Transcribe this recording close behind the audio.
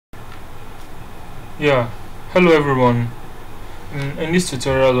Yeah, hello everyone. In this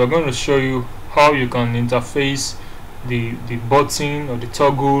tutorial we're going to show you how you can interface the button or the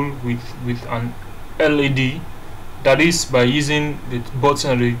toggle with an LED, that is by using the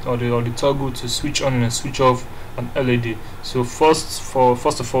button or the toggle to switch on and switch off an LED. So first of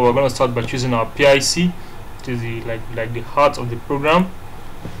all we're going to start by choosing our PIC. It is the like the heart of the program.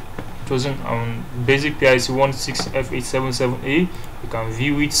 Choosing basic PIC 16F877A. You can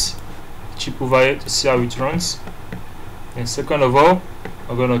view it, chip over it to see how it runs. And second of all,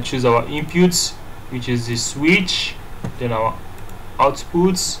 we're going to choose our inputs, which is the switch, then our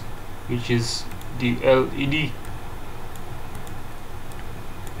outputs, which is the LED.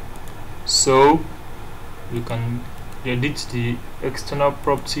 So we can edit the external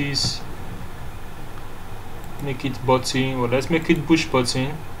properties, make it button, or let's make it push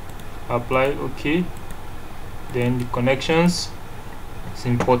button. Apply OK. Then the connections is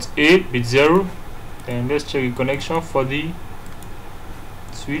in port A, bit 0. Then let's check the connection for the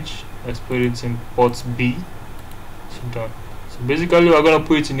switch. Let's put it in port B. So done. So basically we're going to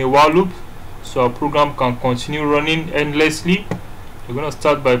put it in a while loop so our program can continue running endlessly. We're going to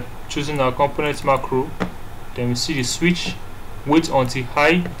start by choosing our component macro. Then we see the switch, wait until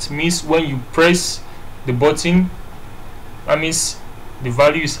high. It means when you press the button, that means the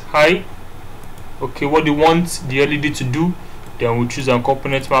value is high. Okay, what do you want the LED to do? Then we choose our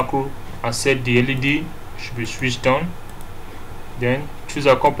component macro and set the LED should be switched on. Then choose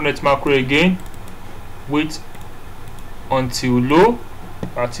our component macro again, wait until low.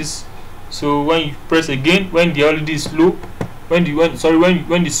 That is, so when you press again, when the LED is low, when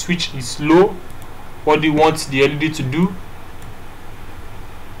the switch is low, what do you want the LED to do?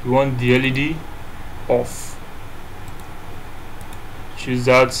 You want the LED off. Choose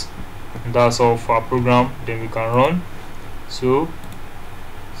that, and that's all for our program. Then we can run. So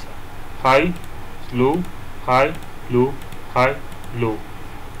high, low, high, low, high, low.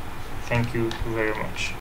 Thank you very much.